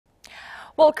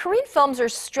Well, Korean films are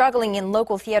struggling in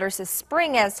local theaters this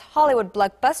spring as Hollywood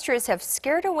blockbusters have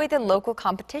scared away the local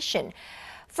competition.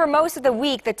 For most of the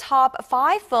week, the top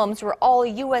 5 films were all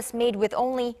U.S. made, with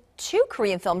only 2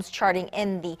 Korean films charting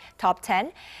in the top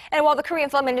 10. And while the Korean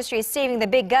film industry is saving the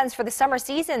big guns for the summer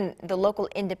season, the local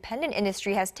independent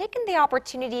industry has taken the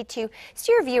opportunity to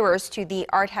steer viewers to the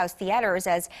art house theaters,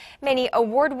 as many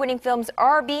award-winning films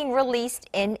are being released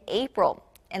in April.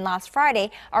 And last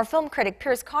Friday, our film critic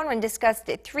Pierce Conran discussed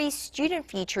the 3 student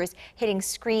features hitting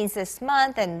screens this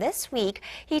month. And this week,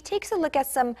 he takes a look at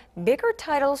some bigger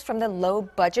titles from the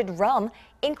low-budget realm,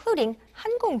 including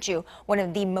Han Gong-JU, one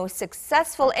of the most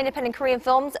successful independent Korean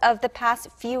films of the past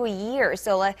few years.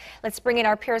 So let's bring in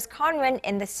our Pierce Conran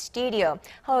in the studio.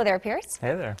 Hello there, Pierce.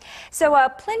 Hey there. So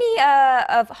plenty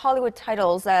of Hollywood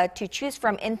titles to choose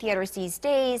from in theaters these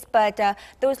days, but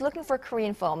those looking for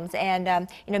Korean films and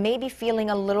maybe feeling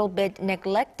a little bit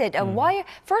neglected.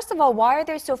 First of all, why are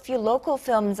there so few local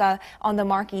films on the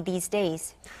marquee these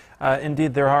days?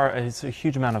 Indeed, it's a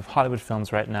huge amount of Hollywood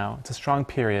films right now. It's a strong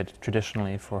period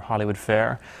traditionally for Hollywood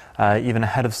fare. Even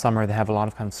ahead of summer, they have a lot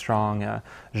of kind of strong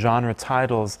genre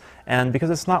titles. And because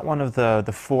it's not one of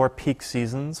the 4 peak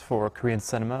seasons for Korean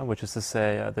cinema, which is to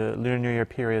say the Lunar New Year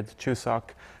period,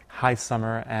 Chuseok, high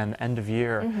summer, and end of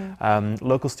year,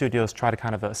 local studios try to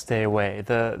kind of stay away.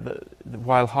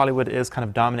 While Hollywood is kind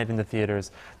of dominating the theaters,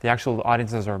 the actual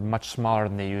audiences are much smaller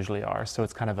than they usually are. So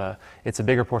it's kind of it's a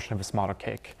bigger portion of a smaller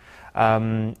cake.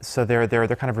 So they're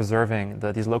kind of reserving,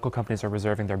 these local companies are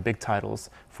reserving their big titles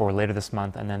for later this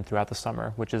month and then throughout the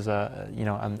summer, which is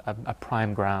a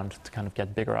prime ground to kind of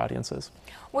get bigger audiences.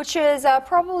 Which is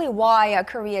probably why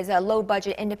Korea's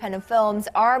low-budget independent films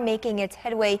are making its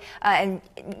headway and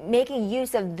making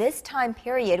use of this time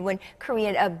period when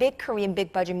big Korean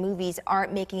big-budget movies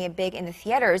aren't making it big in the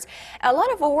theaters. A lot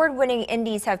of award-winning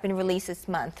indies have been released this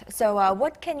month. So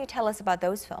what can you tell us about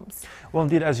those films? Well,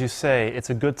 indeed, as you say, it's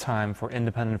a good time for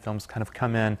independent films to kind of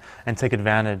come in and take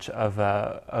advantage of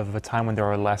a time when there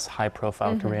are less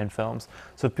high-profile Korean films.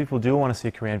 So if people do want to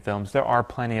see Korean films, there are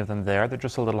plenty of them there. They're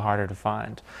just a little harder to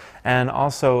find. And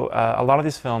also, a lot of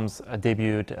these films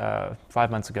debuted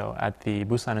 5 months ago at the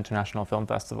Busan International Film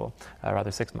Festival,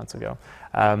 rather 6 months ago.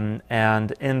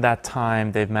 And in that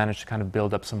time, they've managed to kind of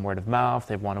build up some word of mouth.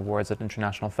 They've won awards at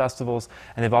international festivals,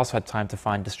 and they've also had time to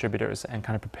find distributors and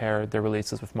kind of prepare their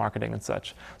releases with marketing and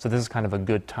such. So this is kind of a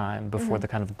good time before the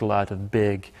kind of glut of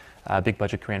big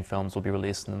budget Korean films will be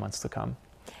released in the months to come.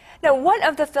 Now, one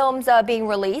of the films being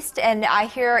released, and I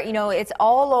hear, it's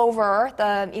all over,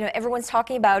 everyone's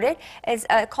talking about it, is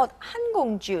called Han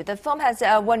Gong-JU. The film has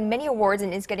won many awards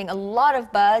and is getting a lot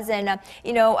of buzz. And,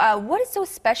 what is so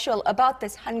special about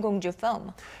this Han Gong-JU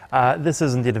film? This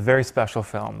is indeed a very special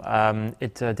film.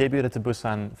 It debuted at the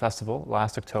Busan Festival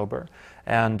last October.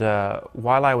 And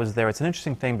while I was there, it's an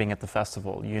interesting thing being at the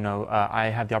festival. I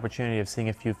had the opportunity of seeing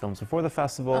a few films before the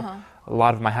festival. A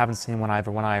lot of them I haven't seen when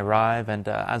I arrive. And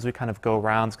as we kind of go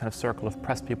around this kind of circle of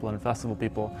press people and festival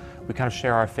people, we kind of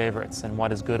share our favorites and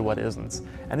what is good, what isn't.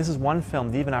 And this is one film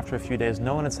that even after a few days,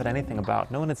 no one had said anything about.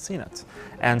 No one had seen it.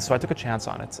 And so I took a chance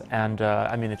on it. And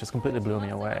it just completely blew me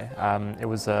away. I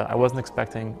wasn't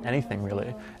expecting anything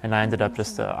really. And I ended up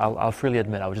just, I'll freely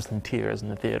admit, I was just in tears in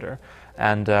the theater.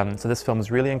 And so this film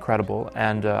is really incredible,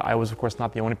 and I was, of course,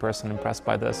 not the only person impressed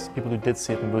by this. People who did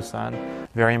see it in Busan,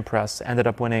 very impressed, ended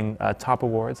up winning top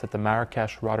awards at the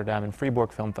Marrakesh, Rotterdam, and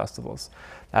Fribourg film festivals.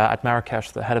 At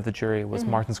Marrakesh, the head of the jury was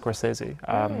Martin Scorsese,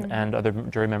 and other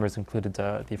jury members included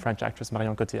the French actress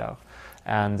Marion Cotillard.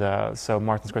 And so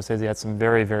Martin Scorsese had some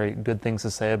very, very good things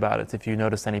to say about it. If you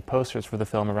noticed any posters for the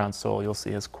film around Seoul, you'll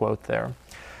see his quote there.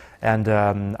 And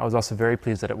I was also very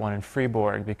pleased that it won in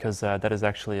Fribourg, because that is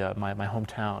actually my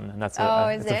hometown, and that's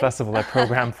it's a festival I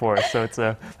program for. So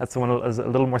that's the one that is a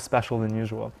little more special than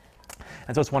usual.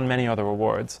 And so it's won many other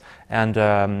awards. And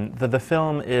the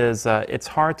film is, it's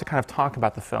hard to kind of talk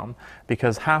about the film,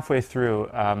 because halfway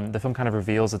through, the film kind of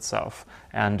reveals itself,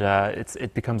 and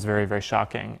it becomes very, very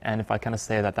shocking. And if I kind of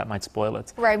say that, that might spoil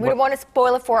it. Right, we don't want to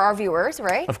spoil it for our viewers,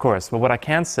 right? Of course, but what I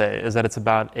can say is that it's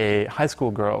about a high school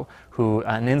girl who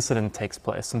an incident takes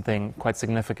place, something quite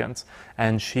significant,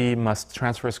 and she must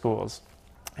transfer schools.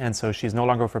 And so she's no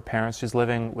longer with her parents. She's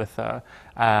living with the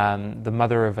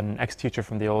mother of an ex-teacher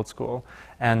from the old school.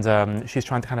 And she's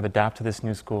trying to kind of adapt to this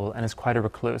new school and is quite a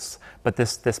recluse. But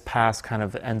this past kind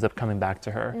of ends up coming back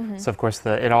to her. So of course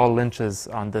it all lynches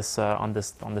on this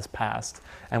past.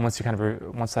 And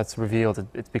once that's revealed,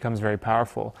 it becomes very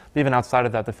powerful. But even outside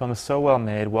of that, the film is so well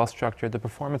made, well structured. The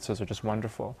performances are just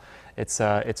wonderful. It's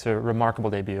a remarkable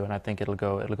debut, and I think it'll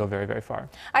go very, very far.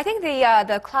 I think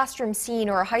the classroom scene,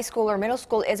 or high school or middle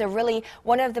school Festival is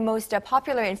one of the most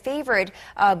popular and favorite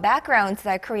backgrounds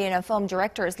that Korean film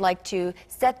directors like to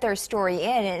set their story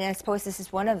in, and I suppose this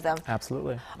is one of them.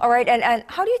 Absolutely. All right, and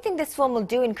how do you think this film will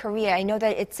do in Korea? I know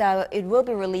that it will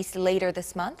be released later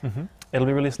this month. Mm-hmm. It'll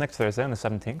be released next Thursday on the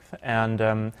 17th,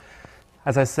 and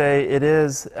as I say,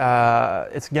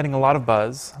 it's getting a lot of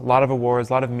buzz, a lot of awards,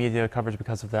 a lot of media coverage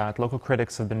because of that. Local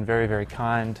critics have been very, very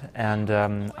kind, and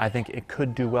I think it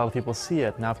could do well if people see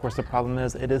it. Now, of course, the problem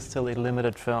is it is still a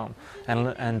limited film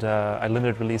and a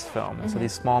limited release film, so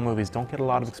these small movies don't get a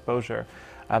lot of exposure.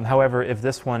 However, if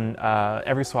this one,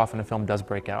 every so often a film does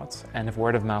break out, and if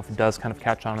word of mouth does kind of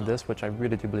catch on to this, which I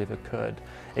really do believe it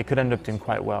could end up doing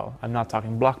quite well. I'm not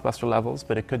talking blockbuster levels,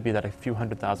 but it could be that a few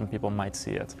 100,000 people might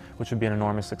see it, which would be an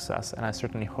enormous success, and I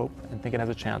certainly hope and think it has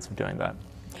a chance of doing that.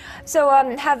 So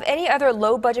have any other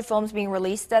low-budget films being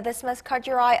released that this must caught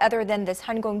your eye other than this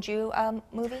Han Gong-Ju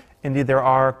movie? Indeed, there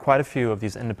are quite a few of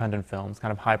these independent films,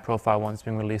 kind of high-profile ones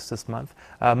being released this month.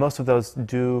 Most of those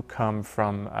do come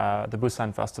from the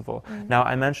Busan Festival. Now,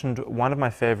 I mentioned one of my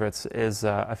favorites is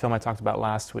a film I talked about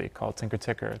last week called Tinker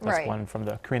Ticker. That's one from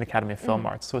the Korean Academy of Film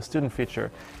Arts. So a student feature.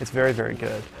 It's very, very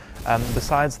good.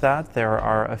 Besides that, there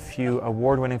are a few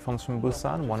award-winning films from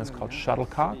Busan. One is called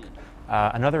Shuttlecock.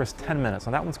 Another is 10 Minutes,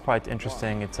 and that one's quite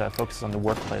interesting. It focuses on the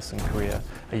workplace in Korea.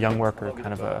 A young worker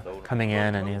kind of coming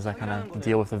in, and he has to kind of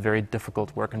deal with a very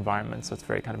difficult work environment, so it's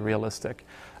very kind of realistic.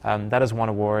 That has won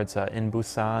awards in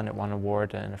Busan. It won an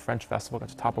award in a French festival. Got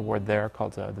the top award there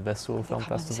called the Vesoul Film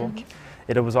Festival.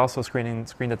 It was also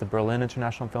screened at the Berlin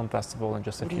International Film Festival, and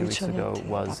just a few weeks ago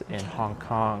was in Hong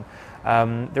Kong.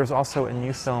 There's also a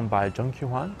new film by Jung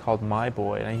Kyu-hwan called My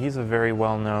Boy, and he's a very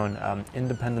well-known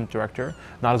independent director,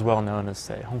 not as well-known as,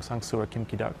 say, Hong Sang-soo or Kim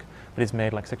Ki-duk, but he's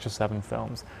made like 6 or 7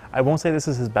 films. I won't say this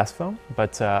is his best film,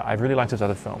 but I really liked his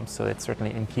other films, so it's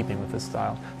certainly in keeping with his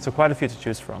style. So quite a few to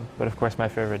choose from, but of course my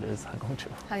favorite is Han Gong-ju.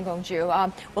 Han Gong-ju.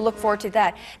 We'll look forward to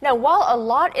that. Now, while a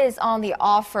lot is on the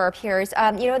offer, Pierce,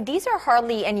 these are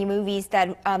hardly any movies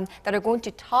that are going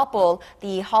to topple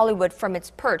the Hollywood from its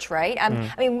perch, right? I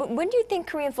mean, when do you think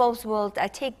Korean films will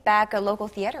take back local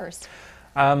theaters?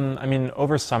 I mean,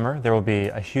 over summer, there will be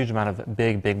a huge amount of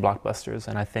big blockbusters,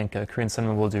 and I think Korean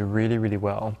cinema will do really, really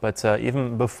well. But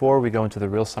even before we go into the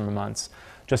real summer months,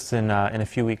 just in a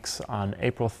few weeks, on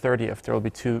April 30th, there will be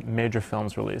 2 major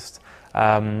films released.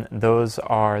 Those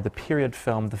are the period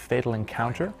film The Fatal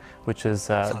Encounter, which is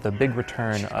the big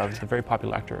return of the very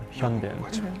popular actor Hyun Bin,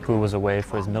 who was away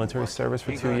for his military service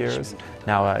for 2 years.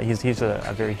 Now, he's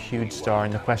a very huge star,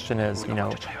 and the question is,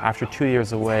 after 2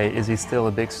 years away, is he still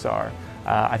a big star?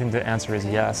 I think the answer is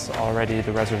yes. Already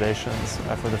the reservations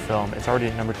for the film, it's already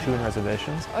number 2 in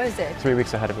reservations. Oh, is it? 3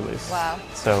 weeks ahead of release. Wow.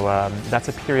 So that's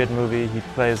a period movie. He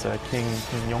plays King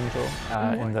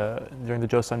Yong-jo during the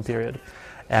Joseon period.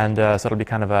 And so it'll be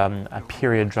kind of a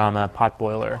period drama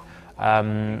potboiler.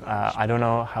 I don't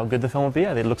know how good the film will be.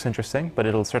 It looks interesting, but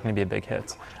it'll certainly be a big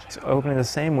hit. So opening the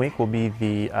same week will be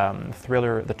the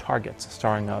thriller The Target,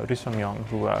 starring Ri Sung-young,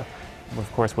 who of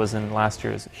course was in last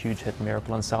year's huge hit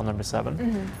Miracle on Cell No.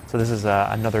 7. So this is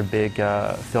another big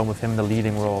film with him in the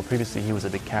leading role. Previously he was a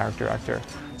big character actor.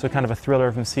 So kind of a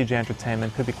thriller from CJ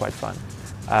Entertainment, could be quite fun.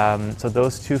 So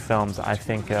those 2 films, I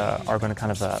think, are going to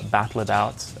kind of battle it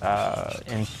out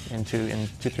in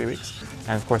 2-3 weeks.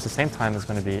 And of course, at the same time, there's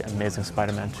going to be Amazing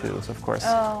Spider-Man 2. So of course,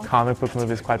 comic book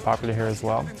movie is quite popular here as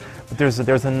well. But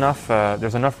there's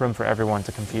enough room for everyone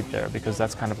to compete there, because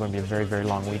that's kind of going to be a very, very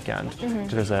long weekend.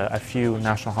 So there's a few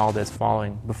national holidays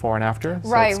following before and after.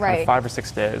 So it's kind of 5 or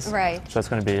 6 days. Right. So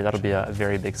that'll be a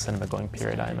very big cinema-going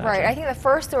period, I imagine. Right. I think the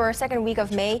first or second week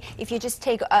of May, if you just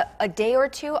take a day or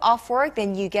 2 off work,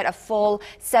 then you get a full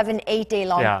 7-8 day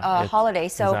long holiday.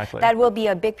 So that will be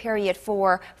a big period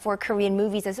for Korean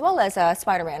movies as well as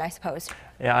Spider-Man, I suppose.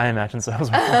 Yeah, I imagine so as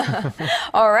well.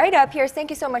 All right, Pierce, thank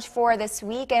you so much for this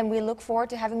week, and we look forward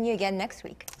to having you again next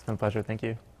week. It's been a pleasure. Thank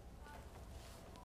you.